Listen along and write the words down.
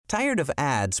Tired of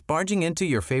ads barging into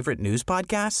your favorite news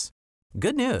podcasts?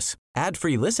 Good news.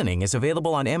 Ad-free listening is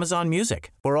available on Amazon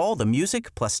Music for all the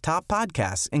music plus top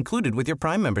podcasts included with your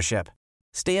Prime membership.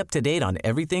 Stay up to date on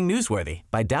everything newsworthy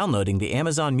by downloading the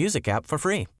Amazon Music app for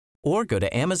free or go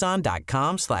to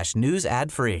amazon.com/news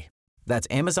ad free. That's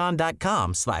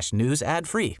amazon.com/news ad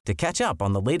free to catch up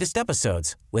on the latest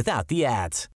episodes without the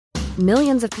ads.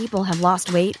 Millions of people have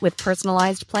lost weight with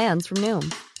personalized plans from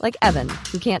Noom. Like Evan,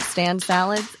 who can't stand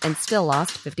salads and still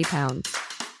lost 50 pounds.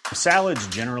 Salads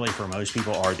generally for most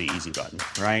people are the easy button,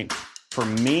 right? For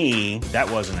me,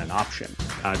 that wasn't an option.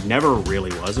 I never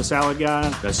really was a salad guy.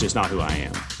 That's just not who I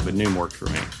am. But Noom worked for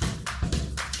me.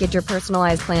 Get your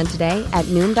personalized plan today at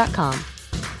Noom.com.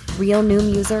 Real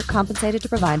Noom user compensated to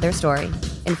provide their story.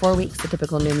 In 4 weeks, the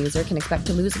typical Noom user can expect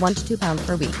to lose 1 to 2 pounds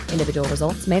per week. Individual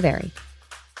results may vary.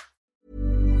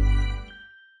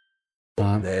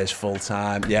 There's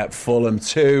full-time. Yeah, Fulham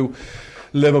 2,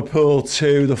 Liverpool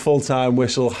 2. The full-time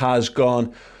whistle has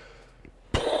gone.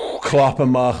 Klopp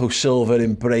and Marco Silva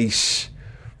embrace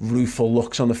rueful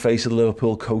looks on the face of the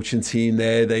Liverpool coaching team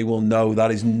there. They will know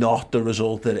that is not the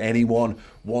result that anyone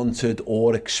wanted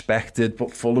or expected.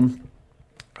 But Fulham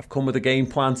have come with a game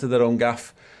plan to their own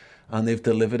gaff, and they've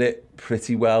delivered it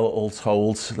pretty well, all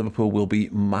told. Liverpool will be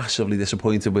massively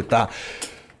disappointed with that.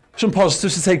 Some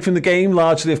positives to take from the game,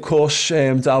 largely, of course,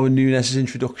 Darwin Núñez's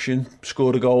introduction,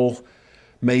 scored a goal,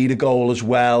 made a goal as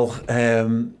well.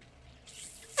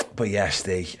 But yes,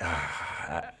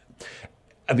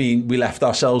 we left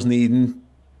ourselves needing,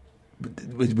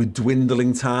 with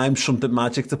dwindling time, something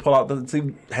magic to pull out.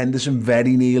 Henderson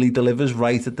very nearly delivers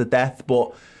right at the death,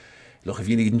 but look, if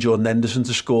you're needing Jordan Henderson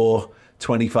to score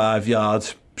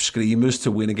 25-yard screamers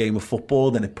to win a game of football,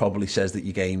 then it probably says that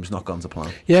your game's not gone to plan.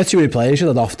 Yeah, too many players who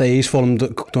had off days. Fulham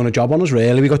done a job on us,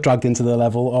 really. We got dragged into the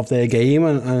level of their game,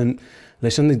 and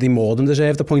listen, they more than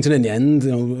deserved the point, and in the end,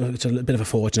 it's a bit of a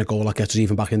fortunate goal that gets us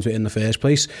even back into it in the first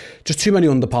place. Just too many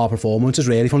under-par performances,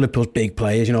 really, from Liverpool's big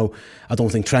players. I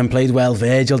don't think Trent played well,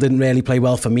 Virgil didn't really play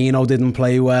well, Firmino didn't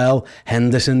play well,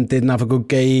 Henderson didn't have a good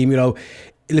game.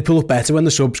 Liverpool look better when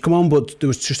the subs come on, but there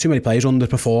was just too many players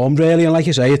underperformed, really. And like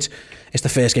you say, it's the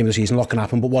first game of the season, a lot can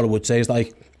happen. But what I would say is,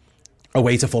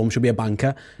 away to Fulham should be a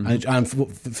banker, and for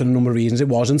a number of reasons it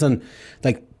wasn't. And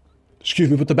but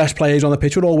the best players on the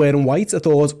pitch were all wearing white. I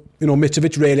thought,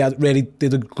 Mitrovic really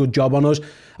did a good job on us.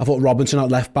 I thought Robinson at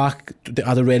left back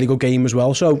had a really good game as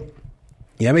well. So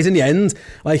yeah, mate, in the end,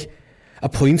 a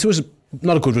point was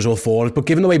not a good result for us, but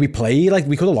given the way we played,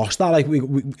 we could have lost that.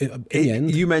 In the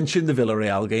end, you mentioned the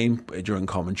Villarreal game during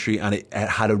commentary, and it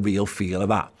had a real feel of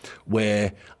that,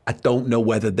 where I don't know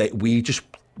whether we just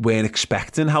weren't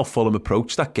expecting how Fulham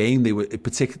approached that game. They were,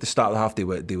 particularly at the start of the half, they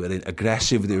were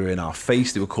aggressive, they were in our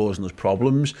face, they were causing us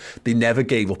problems. They never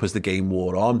gave up as the game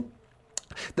wore on.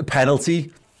 The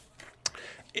penalty,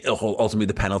 ultimately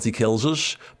the penalty kills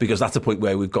us, because that's a point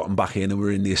where we've gotten back in and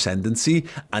we're in the ascendancy,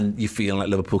 and you feel like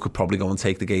Liverpool could probably go and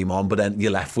take the game on, but then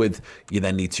you're left with, you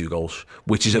then need 2 goals,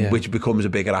 which becomes a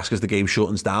bigger ask as the game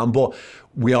shortens down. But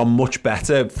we are much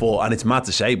better and it's mad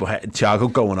to say, but Thiago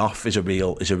going off is a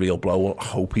real blow. I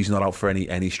hope he's not out for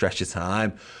any stretch of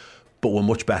time. But we're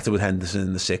much better with Henderson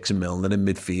in the 6 and Milner in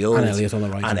midfield, and Elliott on the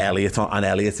right, and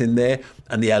Elliott in there.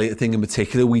 And the Elliott thing in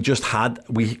particular, we just had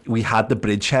the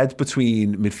bridgehead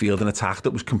between midfield and attack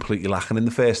that was completely lacking in the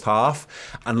first half.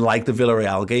 And like the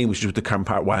Villarreal game, which is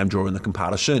why I'm drawing the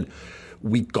comparison,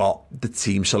 we got the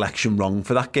team selection wrong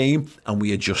for that game, and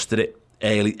we adjusted it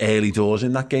early doors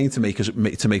in that game to make us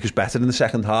better in the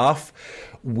second half.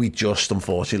 We just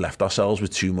unfortunately left ourselves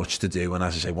with too much to do, and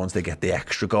as I say, once they get the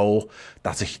extra goal,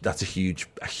 that's a huge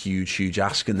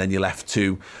ask, and then you're left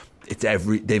to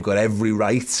they've got every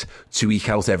right to eke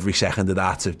out every second of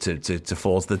that, to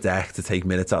fall to the deck, to take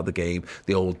minutes out of the game,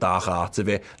 the old dark art of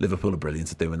it. Liverpool are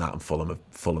brilliant at doing that, and Fulham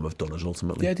have done us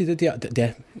ultimately. Yeah,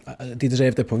 they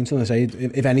deserved their points, and I say,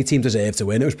 if any team deserved to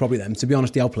win, it was probably them, to be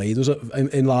honest. They outplayed us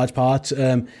in large part.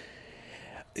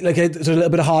 There's a little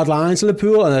bit of hard lines to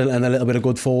Liverpool, and a little bit of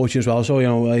good fortune as well.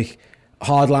 So,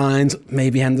 hard lines,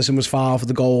 maybe Henderson was far for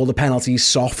the goal, the penalty's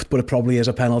soft, but it probably is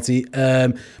a penalty.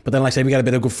 But then, like I say, we get a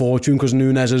bit of good fortune because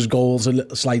Núñez's goal's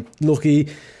a slight lucky,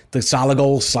 the Salah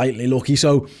goal's slightly lucky,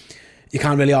 so you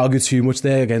can't really argue too much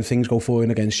there. Again, things go for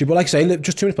and against you. But like I say,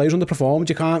 just too many players underperformed.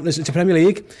 You can't listen. It's a Premier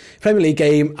League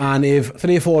game, and if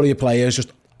 3 or 4 of your players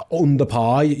just under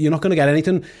par, you're not going to get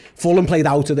anything. Fulham played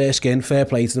out of their skin, fair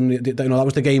play to them. That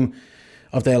was the game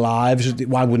of their lives.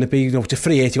 Why wouldn't it be? It's a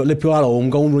 3-8, you've got Liverpool at home,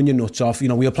 go and run your nuts off.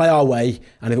 We'll play our way,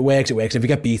 and if it works, it works. If we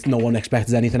get beat, no one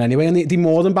expected anything anyway, and they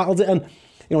more than battled it. And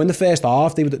in the first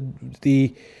half,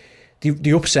 they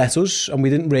upset us, and we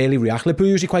didn't really react. Liverpool are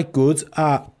usually quite good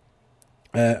at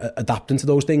adapting to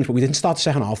those things, but we didn't start the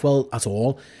second half well at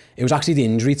all. It was actually the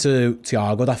injury to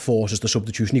Thiago that forces the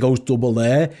substitution. He goes double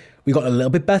there. We got a little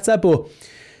bit better, but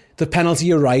the penalty,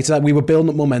 you're right, that we were building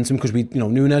up momentum because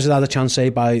Núñez had a chance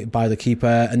saved by the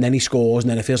keeper, and then he scores,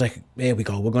 and then it feels like, here we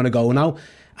go, we're going to go now.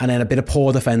 And then a bit of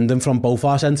poor defending from both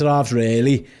our centre halves,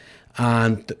 really.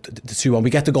 And the 2-1, we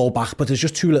get the goal back, but it's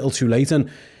just too little, too late. And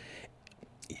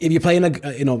if you're playing,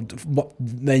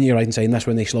 then you're right in saying that's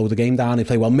when they slow the game down. They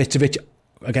play well. Mitrovic,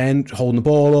 again, holding the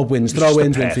ball up, wins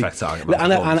throw-ins. And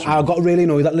I got really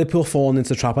annoyed that Liverpool falling into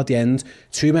the trap at the end.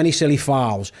 Too many silly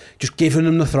fouls, just giving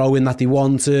them the throw-in that they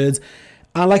wanted.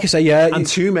 And like I say, and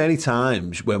too many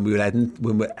times when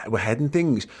we're heading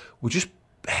things, we're just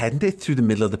heading it through the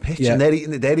middle of the pitch, and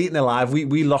they're eating alive.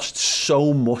 We lost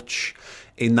so much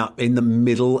in the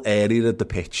middle area of the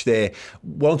pitch there.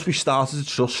 Once we started to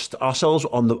trust ourselves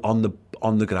on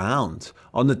the ground,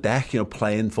 on the deck,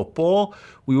 playing football,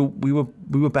 we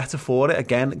were better for it.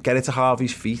 Again, get it to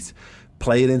Harvey's feet,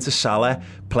 play it into Salah,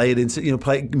 play it into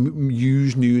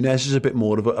use Núñez as a bit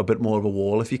more of a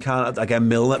wall if you can. Again,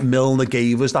 Milner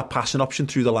gave us that passing option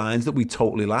through the lines that we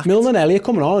totally lacked. Milner and Elliott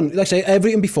coming on, like I say,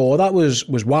 everything before that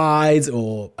was wide,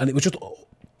 and it was just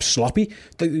sloppy.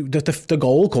 The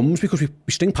goal comes because we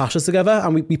string passes together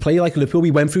and we play like Liverpool.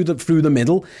 We went through the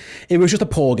middle. It was just a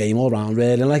poor game all round,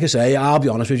 really. And like I say, I'll be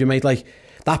honest with you, mate, like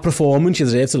that performance, you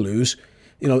deserve to lose.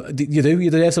 You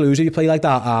deserve to lose if you play like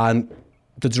that. And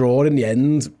the draw in the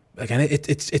end, again,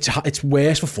 it's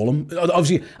worse for Fulham.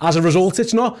 Obviously, as a result,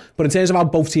 it's not. But in terms of how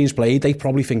both teams played, they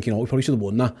probably think, we probably should have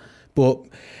won that. But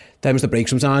there's the break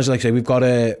sometimes. Like I say, we've got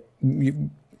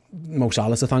Mo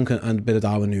Salah to thank and a bit of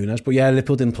Darwin Núñez. But yeah,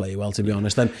 Liverpool didn't play well, to be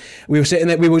honest. And we were sitting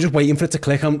there, we were just waiting for it to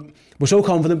click. And we're so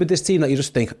confident with this team that you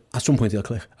just think, at some point it'll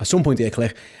click. At some point it'll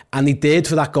click. And they did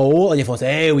for that goal, and you thought,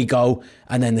 there we go.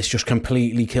 And then this just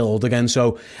completely killed again.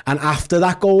 So, and after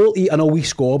that goal, I know we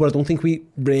scored, but I don't think we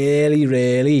really,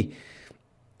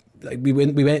 like we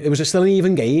went. It was still an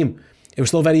even game. It was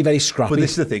still very, very scrappy. But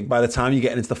this is the thing, by the time you're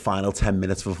getting into the final 10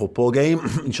 minutes of a football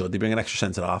game, sure, they bring an extra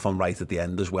centre-half on right at the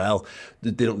end as well.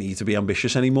 They don't need to be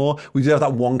ambitious anymore. We did have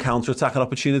that one counter-attacking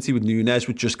opportunity with Núñez,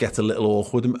 which just gets a little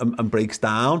awkward and breaks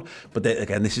down. But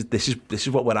again, this is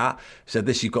what we're at. I said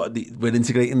this, we're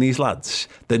integrating these lads.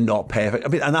 They're not perfect. I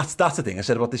mean, and that's the thing I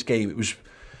said about this game.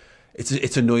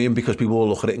 It's annoying because people will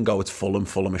look at it and go, it's Fulham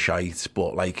are shite.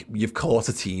 But like, you've caught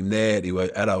a team there who are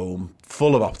at home,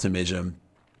 full of optimism,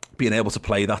 being able to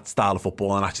play that style of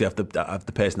football and actually have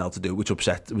the personnel to do it, which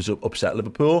upset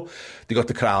Liverpool. They got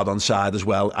the crowd on side as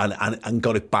well and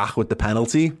got it back with the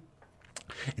penalty.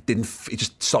 It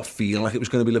just stopped feeling like it was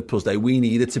going to be Liverpool's day. We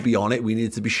needed to be on it. We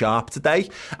needed to be sharp today.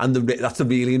 And that's the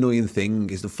really annoying thing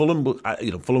is the Fulham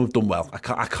have done well.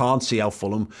 I can't see how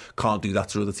Fulham can't do that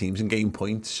to other teams and gain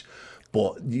points.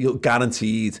 But you're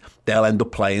guaranteed they'll end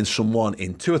up playing someone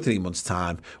in 2 or 3 months'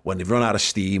 time when they've run out of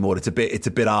steam or it's a bit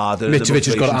harder. Mitrovic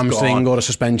has got a hamstring or a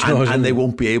suspension, and they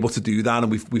won't be able to do that. And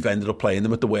we've ended up playing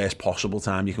them at the worst possible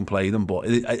time you can play them. But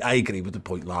I agree with the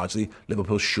point largely.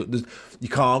 Liverpool should. You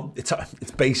can't. It's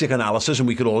basic analysis, and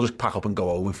we could all just pack up and go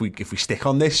home if we stick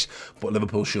on this. But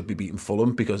Liverpool should be beating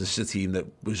Fulham because this is a team that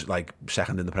was like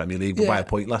second in the Premier League by a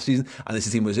point last season, and this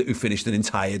is a team who finished an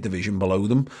entire division below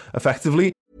them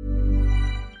effectively.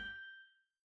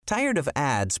 Tired of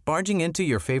ads barging into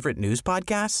your favorite news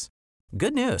podcasts?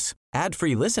 Good news.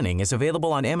 Ad-free listening is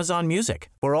available on Amazon Music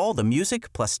for all the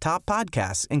music plus top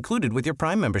podcasts included with your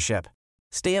Prime membership.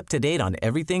 Stay up to date on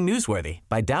everything newsworthy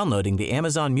by downloading the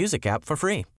Amazon Music app for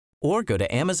free or go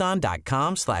to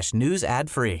amazon.com/news ad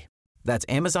free. That's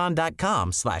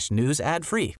amazon.com/news ad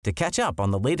free to catch up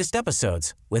on the latest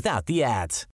episodes without the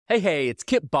ads. Hey, it's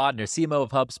Kip Bodner, CMO of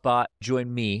HubSpot.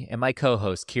 Join me and my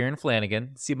co-host, Kieran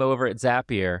Flanagan, CMO over at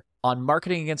Zapier, on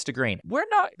Marketing Against the Grain. We're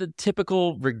not the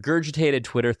typical regurgitated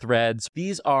Twitter threads.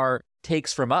 These are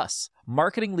takes from us,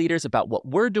 marketing leaders, about what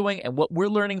we're doing and what we're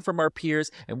learning from our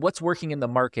peers and what's working in the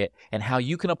market and how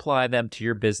you can apply them to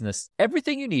your business.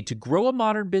 Everything you need to grow a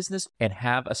modern business and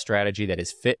have a strategy that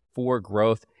is fit for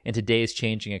growth in today's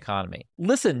changing economy.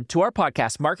 Listen to our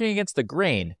podcast, Marketing Against the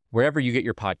Grain, wherever you get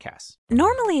your podcasts.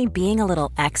 Normally, being a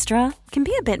little extra can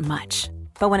be a bit much.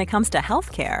 But when it comes to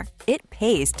healthcare, it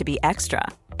pays to be extra.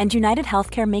 And United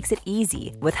Healthcare makes it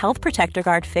easy with Health Protector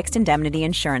Guard fixed indemnity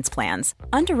insurance plans.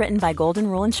 Underwritten by Golden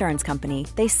Rule Insurance Company,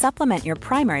 they supplement your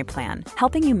primary plan,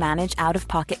 helping you manage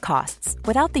out-of-pocket costs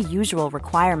without the usual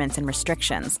requirements and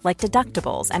restrictions like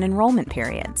deductibles and enrollment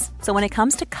periods. So when it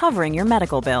comes to covering your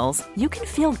medical bills, you can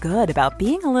feel good about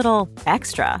being a little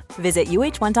extra. Visit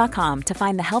uh1.com to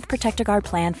find the Health Protector Guard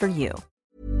plan for you.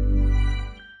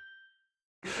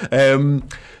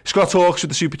 Scott Hawks with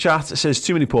the super chat says,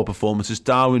 too many poor performances.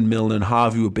 Darwin, Milner and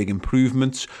Harvey were big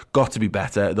improvements. Got to be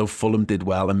better, though Fulham did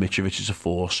well and Mitrovic is a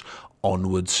force.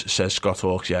 Onwards, says Scott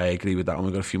Hawks. Yeah, I agree with that. And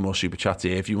we've got a few more super chats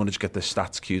here. If you want to just get the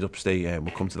stats queued up, stay.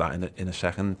 We'll come to that in a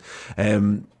second.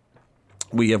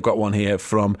 We have got one here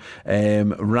from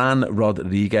Ran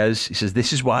Rodriguez. He says,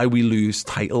 this is why we lose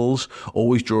titles,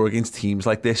 always draw against teams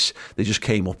like this. They just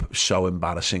came up so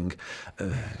embarrassing.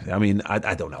 I mean,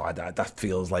 I don't know. That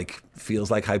feels like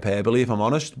hyperbole, if I'm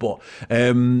honest. But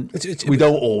we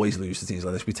don't always lose to teams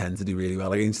like this. We tend to do really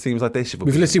well against teams like this.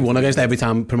 We've literally won against every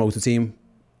time promoted team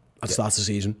at the start of the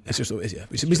season. It's just, yeah.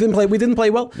 We didn't play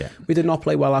well. Yeah. We did not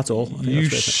play well at all.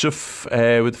 Yusuf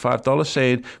with $5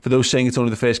 saying, for those saying it's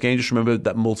only the first game, just remember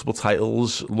that multiple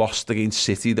titles lost against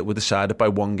City that were decided by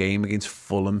one game against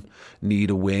Fulham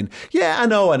need a win. Yeah, I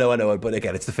know. But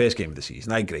again, it's the first game of the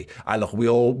season. I agree. Look, we're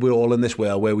all in this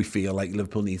world where we feel like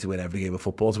Liverpool need to win every game of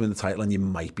football to win the title, and you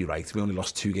might be right. We only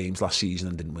lost 2 games last season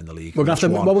and didn't win the league. We're going to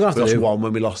have to do one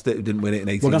when we lost it, didn't win it in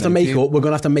 18. We're going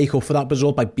to have to make up for that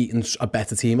result by beating a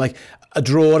better team. Like a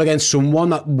draw against someone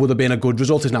that would have been a good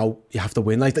result is now you have to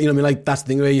win. Like, you know what I mean? Like, that's the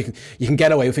thing where you can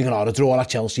get away with thinking, a draw at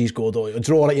Chelsea's good, or a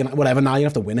draw at whatever. Now you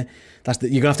have to win it.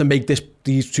 You're gonna have to make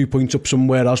these 2 points up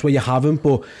somewhere else where you haven't.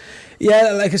 But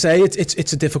yeah, like I say,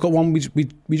 it's a difficult one. We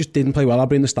just didn't play well. I'll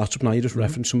bring the stats up now. You just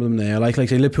referenced some of them there. Like I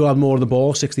say, Liverpool had more of the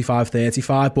ball,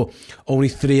 65-35, but only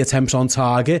 3 attempts on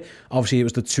target. Obviously, it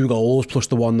was the 2 goals plus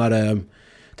the one that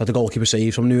the goalkeeper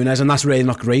saved from Nunes, and that's really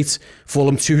not great.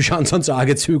 Fulham 2 shots on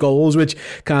target, 2 goals, which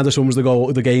kind of sums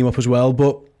the game up as well.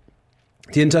 But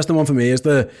the interesting one for me is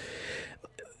the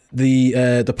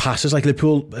passes. Like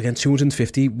Liverpool, again,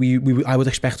 250. I would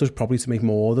expect us probably to make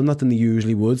more than that than they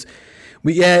usually would.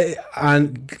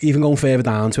 And even going further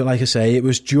down to it, like I say, it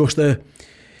was just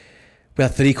we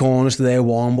had 3 corners to their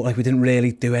 1, but like we didn't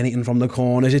really do anything from the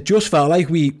corners. It just felt like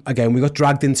we got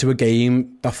dragged into a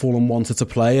game that Fulham wanted to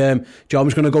play. John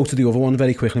was going to go to the other one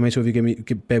very quickly, mate, so if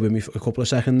you bear with me for a couple of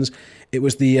seconds. It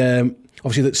was the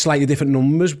obviously the slightly different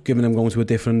numbers, given them going to a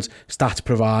different stats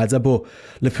provider, but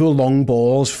Liverpool long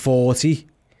balls, 40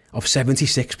 of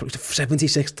 76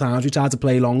 times we tried to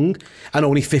play long, and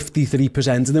only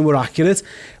 53% of them were accurate.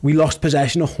 We lost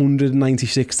possession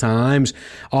 196 times.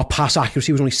 Our pass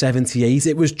accuracy was only 78.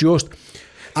 It was just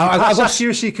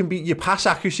your pass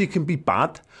accuracy can be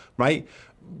bad, right?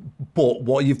 But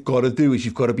what you've got to do is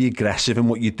you've got to be aggressive in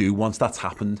what you do once that's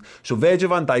happened. So Virgil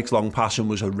van Dijk's long passing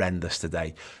was horrendous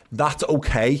today. That's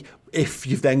okay if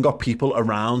you've then got people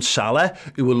around Salah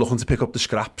who are looking to pick up the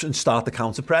scraps and start the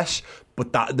counter press.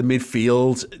 But that the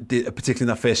midfield, particularly in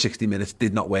that first 60 minutes,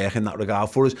 did not work in that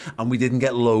regard for us, and we didn't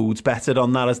get loads better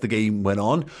on that as the game went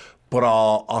on. But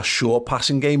our short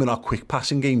passing game and our quick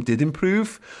passing game did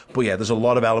improve. But yeah, there's a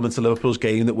lot of elements of Liverpool's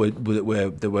game that were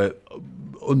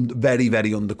very,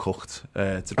 very undercooked.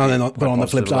 But on the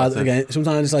flip side, again,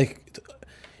 sometimes it's like,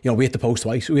 we hit the post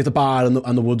twice, we hit the bar and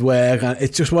the woodwork, and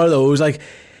it's just one of those, like,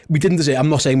 we didn't deserve. I'm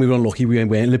not saying we were unlucky, we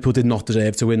weren't. Liverpool did not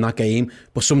deserve to win that game,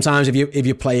 but sometimes if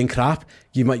you're playing crap,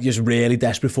 you might just really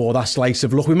desperate for that slice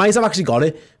of luck. We might have actually got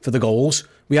it for the goals.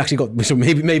 We actually got, so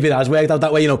maybe it has worked out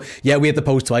that way. We hit the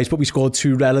post twice, but we scored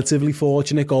 2 relatively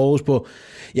fortunate goals. But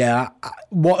yeah,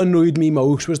 what annoyed me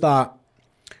most was that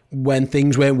when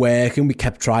things weren't working, we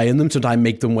kept trying them to try and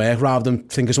make them work rather than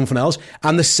think of something else.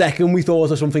 And the second we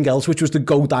thought of something else, which was to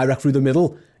go direct through the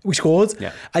middle, we scored.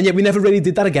 Yeah. And yet we never really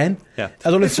did that again. Yeah.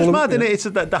 I don't know. It's just mad, isn't it? It's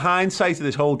the hindsight of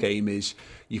this whole game is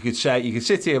you could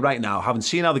sit here right now, having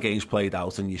seen how the game's played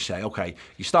out, and you say, okay,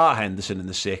 you start Henderson in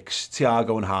the 6,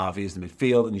 Thiago and Harvey as the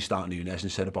midfield, and you start Nunes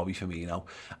instead of Bobby Firmino.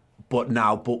 But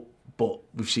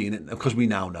we've seen it because we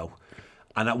now know.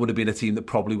 And that would have been a team that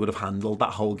probably would have handled that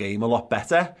whole game a lot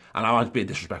better. And I was being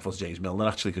disrespectful to James Milner,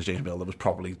 actually, because James Milner was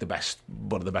probably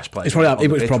one of the best players.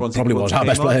 Probably was our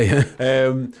best player.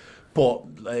 Yeah. But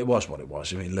it was what it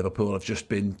was. I mean, Liverpool have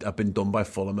been done by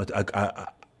Fulham, a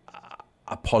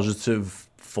positive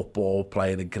football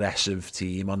playing aggressive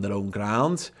team on their own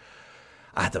ground.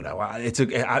 I don't know. It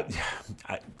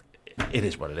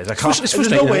is what it is.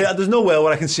 There's no way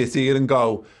where I can sit here and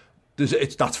go,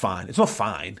 that's fine. It's not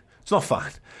fine. It's not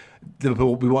fine.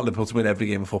 Liverpool, we want Liverpool to win every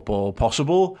game of football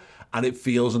possible, and it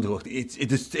feels undercooked.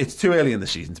 It's too early in the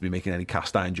season to be making any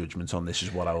cast iron judgments on this,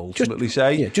 is what I ultimately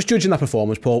say. Yeah, just judging that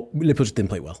performance, Paul, Liverpool just didn't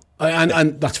play well,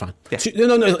 and that's fine. Yeah.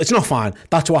 No, it's not fine.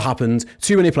 That's what happened.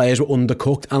 Too many players were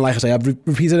undercooked, and like I say, I've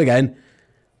repeated again,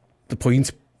 the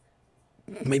point,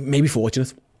 maybe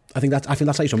fortunate. I think that's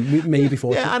like something, maybe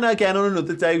fortunate. Yeah, and again, on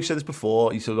another day, we said this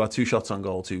before, you said about 2 shots on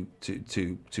goal, two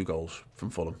goals from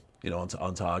Fulham.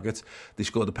 On target. They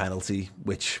scored a penalty,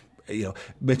 which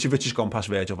Mitrovic has gone past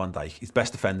Virgil van Dijk. He's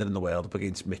best defender in the world up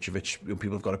against Mitrovic.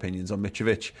 People have got opinions on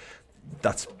Mitrovic.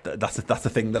 That's a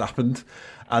thing that happened,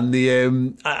 and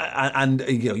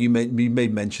you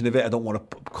made mention of it. I don't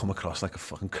want to come across like a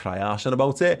fucking cry-arson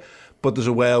about it, but there's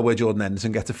a where Jordan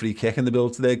Henderson gets a free kick in the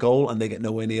build to their goal, and they get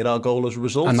nowhere near our goal as a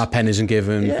result. And that pen isn't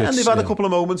given. Yeah, and they've had a couple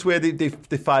of moments where they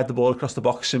fired the ball across the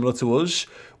box similar to us.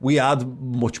 We had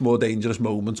much more dangerous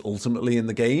moments ultimately in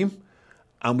the game,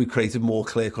 and we created more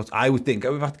clear cuts. I would think.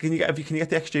 Can you get the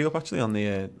XG up actually on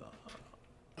the?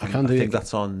 I think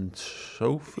that's on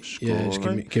SofaScore. Yeah,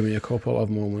 just give me a couple of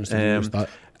moments to use that.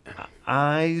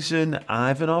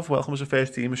 Ivanov, welcome as a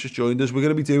first team, has just joined us. We're going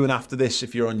to be doing after this,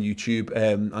 if you're on YouTube,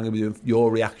 I'm going to be doing your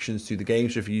reactions to the game.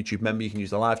 So if you're a YouTube member, you can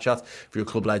use the live chat. If you're a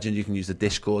club legend, you can use the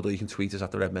Discord, or you can tweet us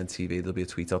at the Redmen TV. There'll be a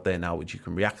tweet out there now which you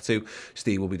can react to.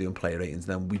 Steve will be doing player ratings,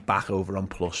 then we'll be back over on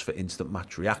Plus for instant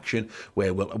match reaction,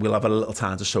 where we'll have a little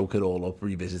time to soak it all up,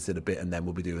 revisit it a bit, and then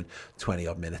we'll be doing 20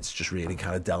 odd minutes, just really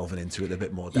kind of delving into it a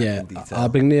bit more depth and detail. I'll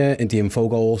bring the info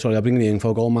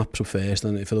goal maps up first,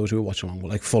 and for those who are watching along,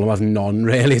 like Fulham have none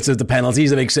really. It's the penalties,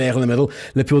 the big circle in the middle.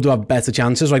 Liverpool do have better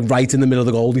chances, like right in the middle of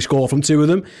the goal. They score from 2 of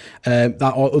them.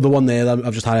 That other one there that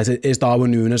I've just highlighted is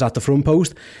Darwin Núñez at the front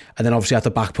post, and then obviously at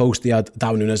the back post they had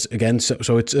Darwin Núñez again.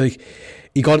 So it's like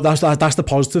that's the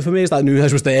positive for me, is that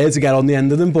Núñez was there to get on the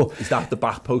end of them. But is that the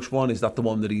back post one? Is that the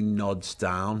one that he nods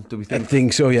down? Do we think? I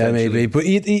think so, yeah, maybe. But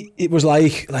it was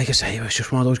like I say, it was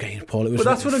just one of those games, Paul. It was. But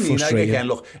that's what I mean. Like, again,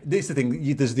 look, this is the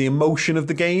thing. There's the emotion of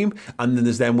the game, and then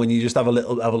there's then when you just have a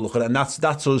look at it, and that's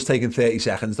us taking 30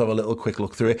 seconds to have a little quick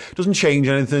look through it. Doesn't change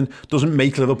anything. Doesn't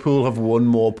make Liverpool have won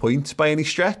more points by any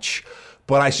stretch.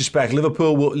 But I suspect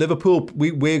Liverpool,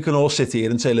 we can all sit here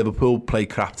and say Liverpool play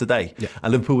crap today. Yeah.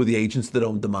 And Liverpool were the agents of their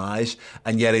own demise.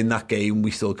 And yet in that game,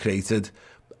 we still created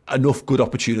enough good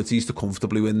opportunities to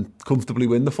comfortably win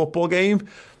the football game.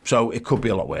 So it could be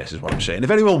a lot worse, is what I'm saying. If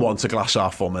anyone wants a glass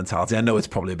half full mentality, I know it's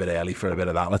probably a bit early for a bit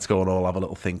of that. Let's go and all have a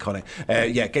little think on it.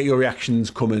 Get your reactions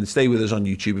coming. Stay with us on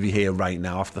YouTube if you're here right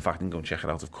now after the fact, and go and check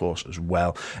it out, of course, as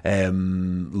well.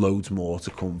 Loads more to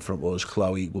come from us.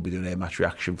 Chloe will be doing a match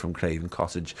reaction from Craven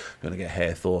Cottage. We're going to get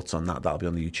her thoughts on that. That'll be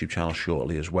on the YouTube channel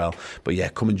shortly as well. But yeah,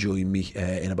 come and join me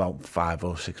in about 5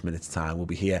 or 6 minutes' time. We'll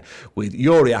be here with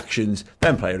your reactions,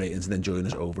 then player ratings, and then join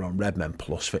us over on Redmen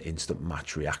Plus for instant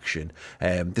match reaction.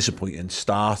 Disappointing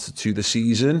start to the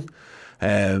season,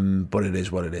 but it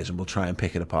is what it is, and we'll try and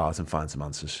pick it apart and find some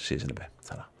answers. See you in a bit.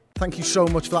 Ta-da. Thank you so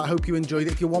much for that. I hope you enjoyed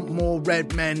it. If you want more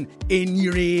Red Men in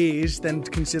your ears, then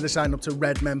consider signing up to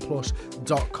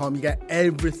redmenplus.com. You get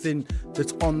everything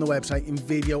that's on the website in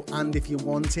video, and if you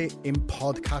want it in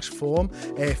podcast form,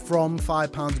 from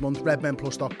 £5 a month,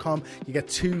 redmenplus.com. You get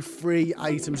 2 free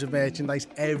items of merchandise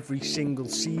every single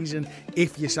season.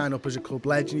 If you sign up as a club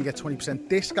legend, you get 20%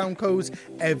 discount codes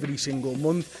every single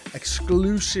month,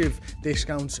 exclusive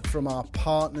discounts from our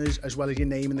partners, as well as your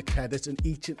name in the credits in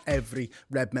each and every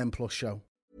Red Men Plus show.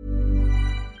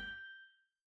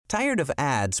 Tired of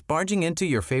ads barging into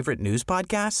your favorite news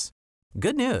podcasts?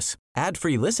 Good news.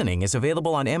 Ad-free listening is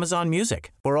available on Amazon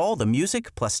Music for all the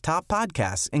music plus top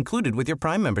podcasts included with your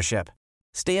Prime membership.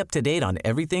 Stay up to date on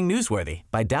everything newsworthy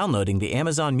by downloading the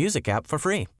Amazon Music app for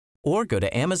free, or go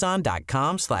to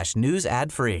amazon.com/news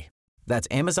ad free. That's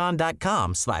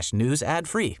amazon.com/news ad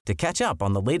free to catch up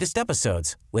on the latest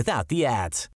episodes without the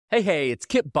ads. Hey, it's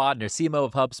Kip Bodner, CMO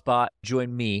of HubSpot.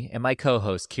 Join me and my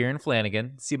co-host, Kieran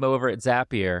Flanagan, CMO over at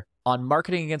Zapier, on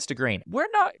Marketing Against a Grain.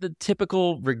 We're not the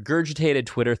typical regurgitated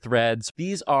Twitter threads.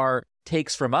 These are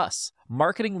takes from us,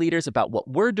 marketing leaders, about what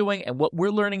we're doing and what we're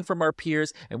learning from our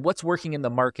peers and what's working in the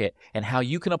market and how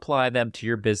you can apply them to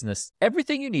your business.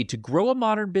 Everything you need to grow a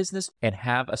modern business and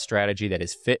have a strategy that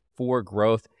is fit for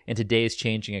growth in today's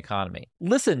changing economy.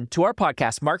 Listen to our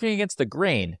podcast, Marketing Against the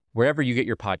Grain, wherever you get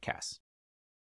your podcasts.